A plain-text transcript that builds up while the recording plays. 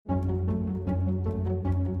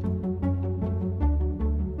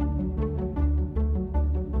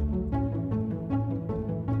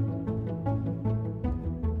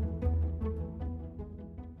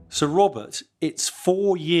So, Robert, it's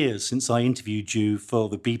 4 years since I interviewed you for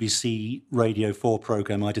the BBC Radio 4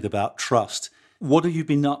 programme I did about trust. What have you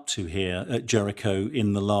been up to here at Jericho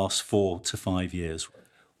in the last 4 to 5 years?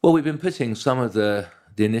 Well, we've been putting some of the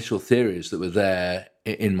initial theories that were there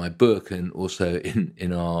in my book and also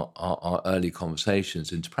in our early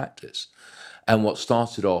conversations into practice. And what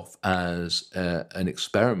started off as an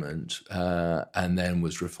experiment and then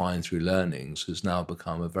was refined through learnings has now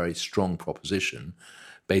become a very strong proposition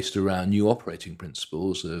based around new operating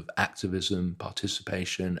principles of activism,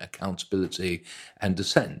 participation, accountability, and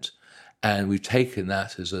dissent. And we've taken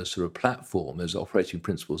that as a sort of platform, as operating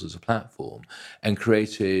principles as a platform, and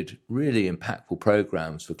created really impactful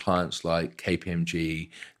programs for clients like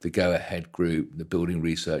KPMG, the Go Ahead Group, the Building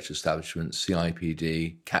Research Establishment,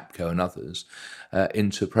 CIPD, CAPCO, and others,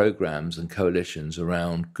 into programs and coalitions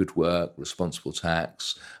around good work, responsible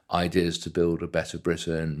tax, ideas to build a better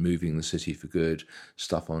Britain, moving the city for good,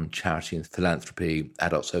 stuff on charity and philanthropy,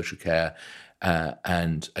 adult social care,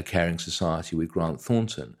 and a caring society with Grant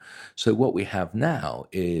Thornton. So what we have now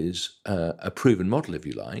is a proven model, if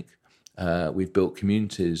you like. We've built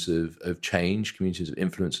communities of change, communities of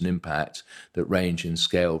influence and impact that range in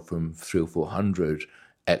scale from 300 or 400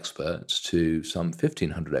 experts to some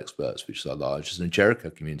 1,500 experts, which is our largest, and a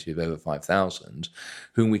Jericho community of over 5,000,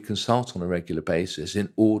 whom we consult on a regular basis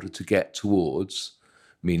in order to get towards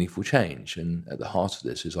meaningful change. And at the heart of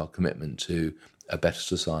this is our commitment to a better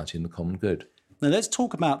society and the common good. Now, let's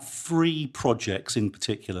talk about 3 projects in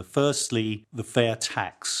particular. Firstly, the fair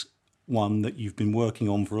tax, one that you've been working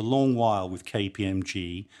on for a long while with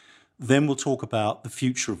KPMG. Then we'll talk about the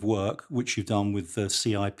future of work, which you've done with the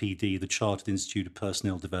CIPD, the Chartered Institute of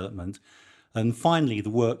Personnel Development. And finally, the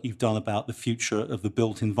work you've done about the future of the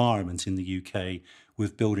built environment in the UK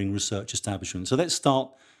with Building Research Establishment. So let's start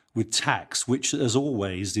with tax, which, as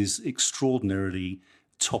always, is extraordinarily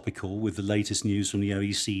topical with the latest news from the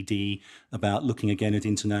OECD about looking again at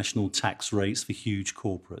international tax rates for huge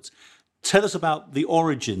corporates. Tell us about the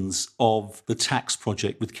origins of the tax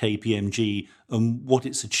project with KPMG and what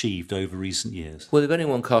it's achieved over recent years. Well, if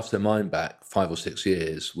anyone casts their mind back 5 or 6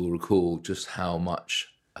 years, will recall just how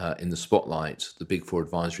much in the spotlight the big 4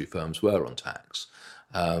 advisory firms were on tax.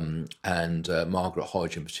 And Margaret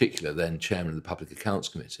Hodge in particular, then chairman of the Public Accounts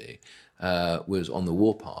Committee, was on the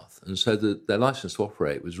warpath. And so their license to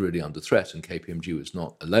operate was really under threat, and KPMG was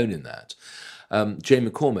not alone in that. Jane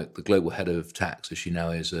McCormick, the global head of tax, as she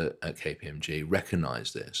now is at KPMG,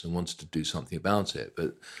 recognised this and wanted to do something about it.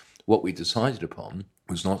 But what we decided upon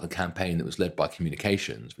was not a campaign that was led by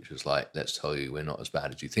communications, which was like, let's tell you we're not as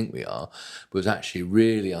bad as you think we are, but was actually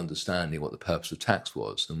really understanding what the purpose of tax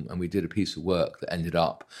was. And we did a piece of work that ended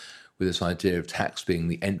up with this idea of tax being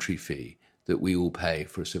the entry fee that we all pay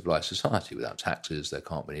for a civilised society. Without taxes, there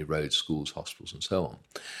can't be any roads, schools, hospitals, and so on.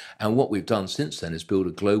 And what we've done since then is build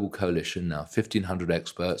a global coalition, now 1,500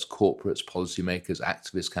 experts, corporates, policymakers,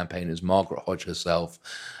 activists, campaigners, Margaret Hodge herself,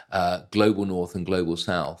 Global North and Global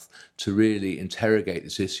South, to really interrogate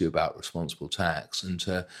this issue about responsible tax and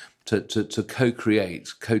to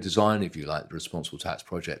co-create, co-design, if you like, the Responsible Tax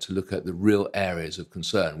Project, to look at the real areas of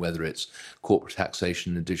concern, whether it's corporate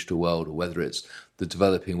taxation in the digital world or whether it's the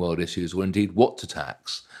developing world issues or indeed what to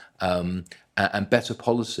tax. And better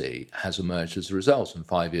policy has emerged as a result. And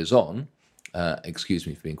 5 years on, excuse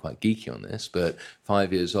me for being quite geeky on this, but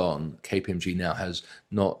 5 years on, KPMG now has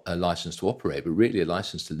not a license to operate, but really a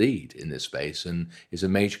license to lead in this space and is a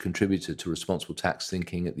major contributor to responsible tax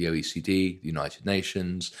thinking at the OECD, the United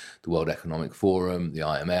Nations, the World Economic Forum, the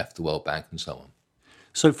IMF, the World Bank, and so on.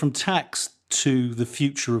 So from tax to the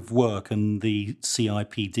future of work and the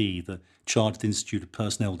CIPD, the Chartered Institute of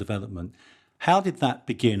Personnel Development, how did that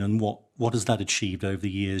begin and what has that achieved over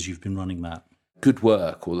the years you've been running that? Good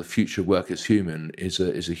work, or the future of work as human, is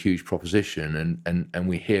a huge proposition, and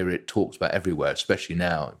we hear it talked about everywhere, especially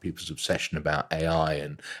now, people's obsession about AI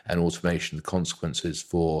and automation, the consequences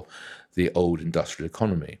for the old industrial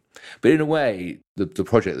economy. But in a way, the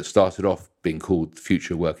project that started off being called The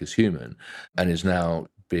Future of Work as Human and is now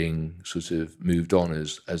being sort of moved on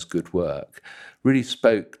as good work, really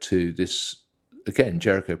spoke to this, again,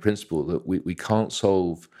 Jericho principle that we can't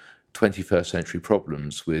solve 21st century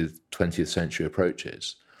problems with 20th century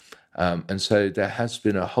approaches. And so there has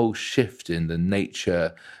been a whole shift in the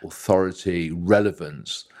nature, authority,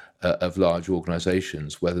 relevance of large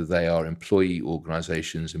organizations, whether they are employee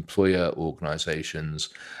organizations, employer organizations,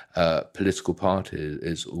 political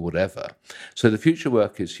parties, or whatever. So the Future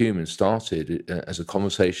Work is Human started as a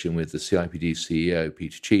conversation with the CIPD CEO,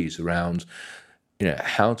 Peter Cheese, around,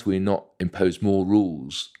 how do we not impose more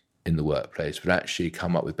rules in the workplace, but actually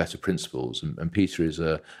come up with better principles. And Peter is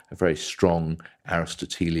a very strong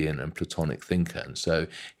Aristotelian and Platonic thinker, and so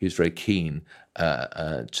he was very keen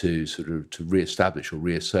to reestablish or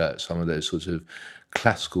reassert some of those sorts of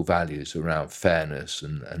classical values around fairness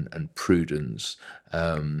and prudence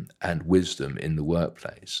and wisdom in the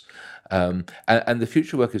workplace. And the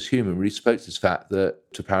future work as human really spoke to this fact that,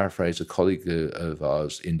 to paraphrase a colleague of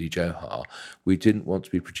ours, Indy Johar, we didn't want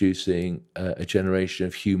to be producing a generation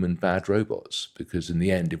of human bad robots, because in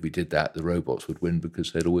the end, if we did that, the robots would win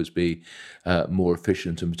because they'd always be more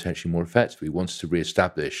efficient and potentially more effective. We wanted to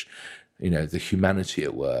reestablish the humanity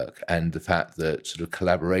at work, and the fact that sort of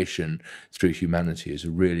collaboration through humanity is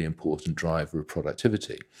a really important driver of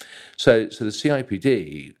productivity. So the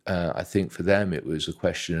CIPD, I think for them it was a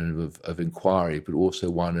question of inquiry, but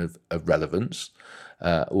also one of relevance,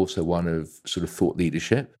 also one of sort of thought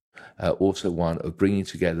leadership, also one of bringing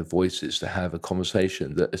together voices to have a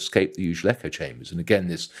conversation that escape the usual echo chambers. And again,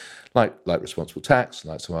 this, like Responsible Tax,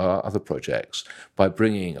 like some of our other projects, by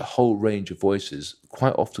bringing a whole range of voices,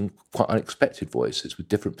 quite often quite unexpected voices with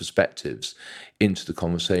different perspectives into the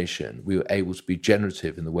conversation, we were able to be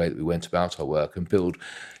generative in the way that we went about our work and build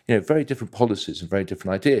very different policies and very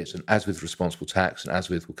different ideas. And as with Responsible Tax, and as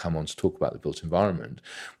with, we'll come on to talk about the built environment,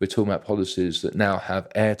 we're talking about policies that now have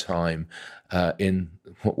airtime in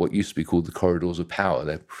what used to be called the corridors of power.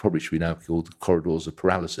 They probably should be now called the corridors of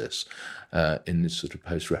paralysis in this sort of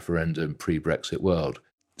post-referendum, pre-Brexit world.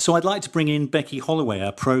 So I'd like to bring in Becky Holloway,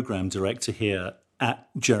 our programme director here at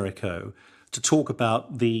Jericho, to talk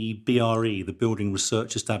about the BRE, the Building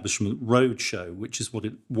Research Establishment Roadshow, which is what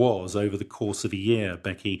it was over the course of a year,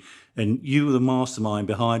 Becky. And you were the mastermind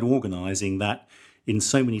behind organising that in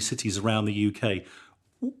so many cities around the UK.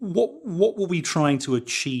 What were we trying to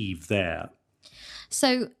achieve there?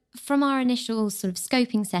 So from our initial sort of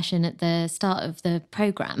scoping session at the start of the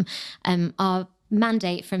programme, our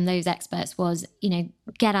mandate from those experts was,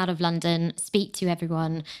 get out of London, speak to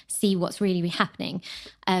everyone, see what's really happening.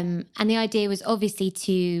 And the idea was obviously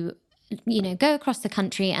to, go across the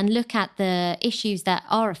country and look at the issues that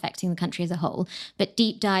are affecting the country as a whole, but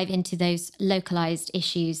deep dive into those localised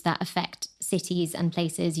issues that affect cities and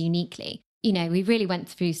places uniquely. We really went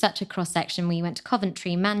through such a cross-section. We went to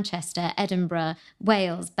Coventry, Manchester, Edinburgh,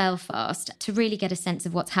 Wales, Belfast, to really get a sense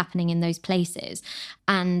of what's happening in those places.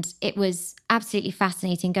 And it was absolutely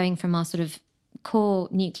fascinating going from our sort of core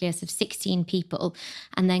nucleus of 16 people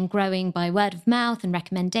and then growing by word of mouth and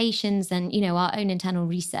recommendations and, our own internal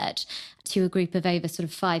research to a group of over sort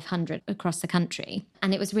of 500 across the country.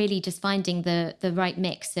 And it was really just finding the right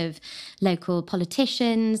mix of local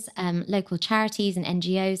politicians, local charities and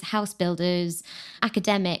NGOs, house builders,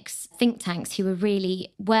 academics, think tanks who were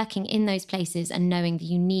really working in those places and knowing the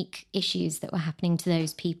unique issues that were happening to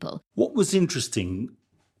those people. What was interesting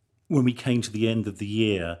when we came to the end of the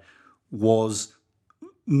year was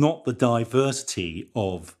not the diversity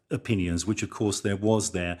of opinions, which of course there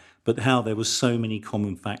was there, but how there were so many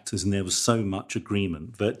common factors and there was so much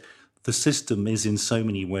agreement that the system is in so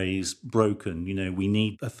many ways broken. We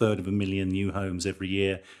need 1/3 new homes every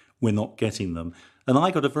year. We're not getting them. And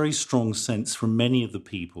I got a very strong sense from many of the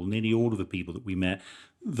people, nearly all of the people that we met,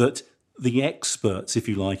 that the experts, if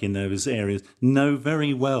you like, in those areas know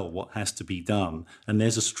very well what has to be done. And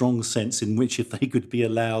there's a strong sense in which if they could be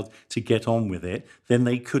allowed to get on with it, then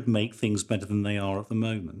they could make things better than they are at the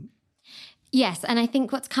moment. Yes, and I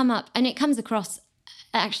think what's come up, and it comes across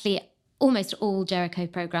actually almost all Jericho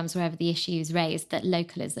programmes wherever the issue is raised, that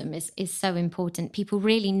localism is so important. People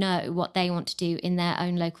really know what they want to do in their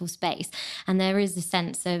own local space. And there is a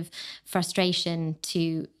sense of frustration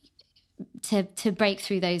to break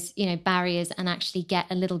through those, barriers and actually get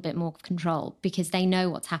a little bit more control, because they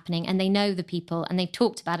know what's happening and they know the people and they've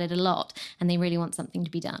talked about it a lot and they really want something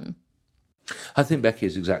to be done. I think Becky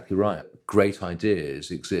is exactly right. Great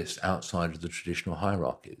ideas exist outside of the traditional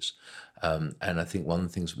hierarchies. And I think one of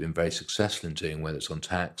the things we've been very successful in doing, whether it's on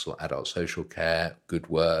tax or adult social care, good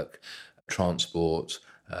work, transport,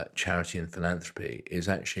 charity and philanthropy, is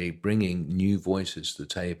actually bringing new voices to the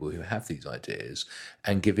table who have these ideas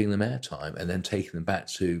and giving them airtime, and then taking them back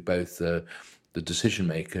to both the decision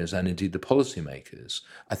makers and indeed the policy makers.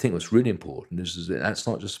 I think what's really important is that that's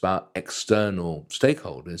not just about external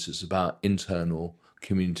stakeholders, it's about internal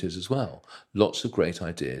communities as well. Lots of great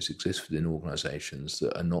ideas exist within organisations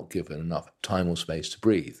that are not given enough time or space to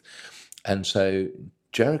breathe. And so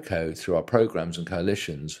Jericho, through our programs and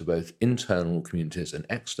coalitions for both internal communities and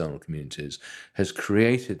external communities, has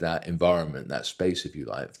created that environment, that space, if you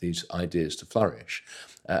like, for these ideas to flourish.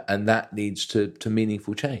 And that leads to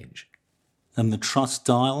meaningful change. And the trust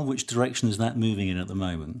dial, which direction is that moving in at the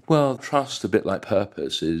moment? Well, trust, a bit like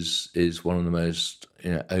purpose, is one of the most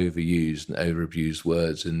overused and overabused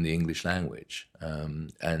words in the English language.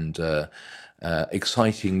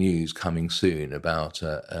 Exciting news coming soon about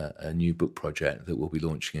a new book project that we'll be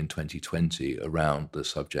launching in 2020 around the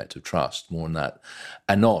subject of trust. More on that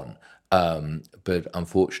anon. But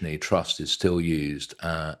unfortunately, trust is still used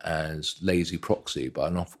as lazy proxy by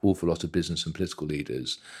an awful lot of business and political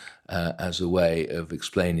leaders as a way of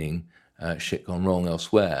explaining shit gone wrong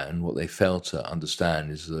elsewhere. And what they fail to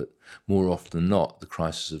understand is that more often than not, the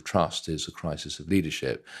crisis of trust is a crisis of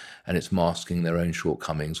leadership, and it's masking their own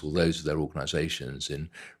shortcomings or those of their organizations in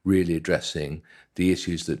really addressing the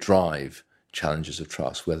issues that drive challenges of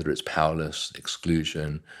trust, whether it's powerless,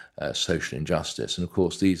 exclusion, social injustice. And of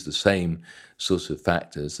course, these are the same sorts of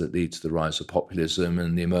factors that lead to the rise of populism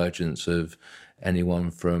and the emergence of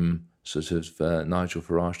anyone from sort of Nigel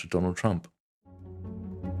Farage to Donald Trump.